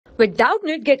With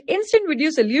Doubtnut, get instant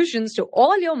video solutions to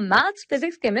all your maths,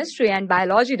 physics, chemistry, and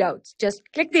biology doubts. Just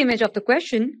click the image of the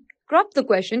question, crop the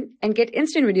question, and get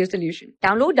instant video solution.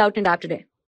 Download Doubtnut app today.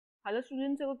 Hello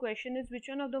students, our question is which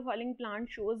one of the following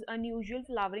plants shows unusual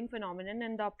flowering phenomenon,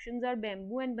 and the options are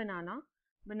bamboo and banana,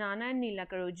 banana and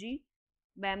Neelakaroji,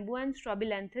 bamboo and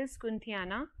Strobilanthes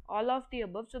kunthiana, all of the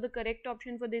above. So the correct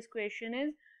option for this question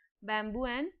is bamboo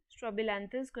and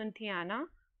Strobilanthes kunthiana.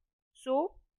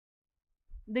 So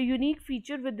the unique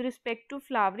feature with respect to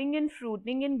flowering and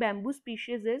fruiting in bamboo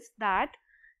species is that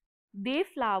they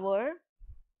flower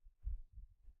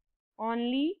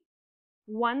only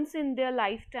once in their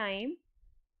lifetime,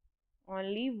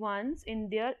 only once in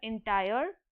their entire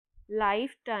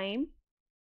lifetime,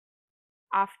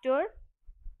 after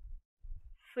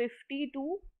 50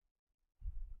 to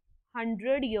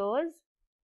 100 years,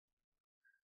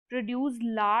 produce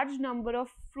large number of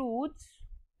fruits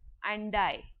and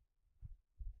die.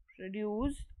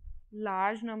 Produce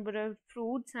large number of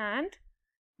fruits and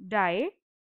die.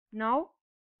 Now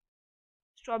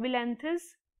Strobilanthes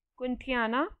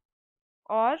kunthiana,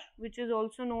 or which is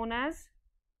also known as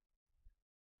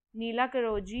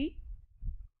Neelakaroji,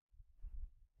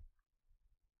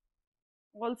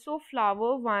 also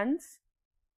flower once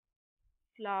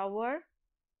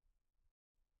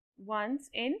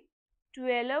in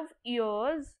 12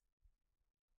 years,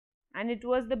 and it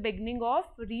was the beginning of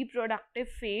reproductive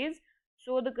phase.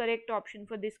 So the correct option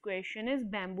for this question is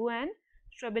bamboo and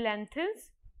Strobilanthes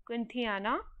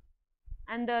kunthiana,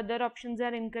 and the other options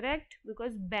are incorrect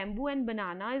because bamboo and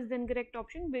banana is the incorrect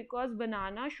option, because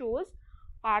banana shows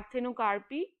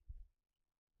parthenocarpy,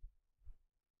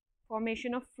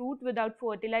 formation of fruit without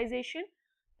fertilization.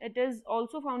 It is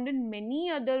also found in many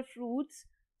other fruits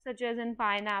such as in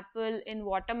pineapple, in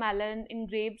watermelon, in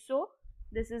grapes. So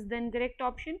this is the incorrect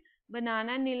option.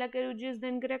 Banana and Neelakaroji is the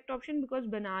incorrect option because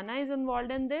banana is involved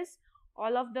in this.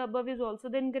 All of the above is also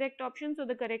the incorrect option. So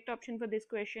the correct option for this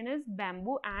question is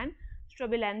bamboo and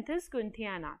Strobilanthes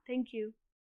kunthiana. Thank you.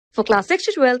 For class 6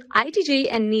 to 12, IIT JEE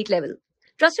and NEET level.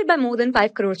 Trusted by more than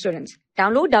 5 crore students.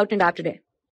 Download Doubtnut app today.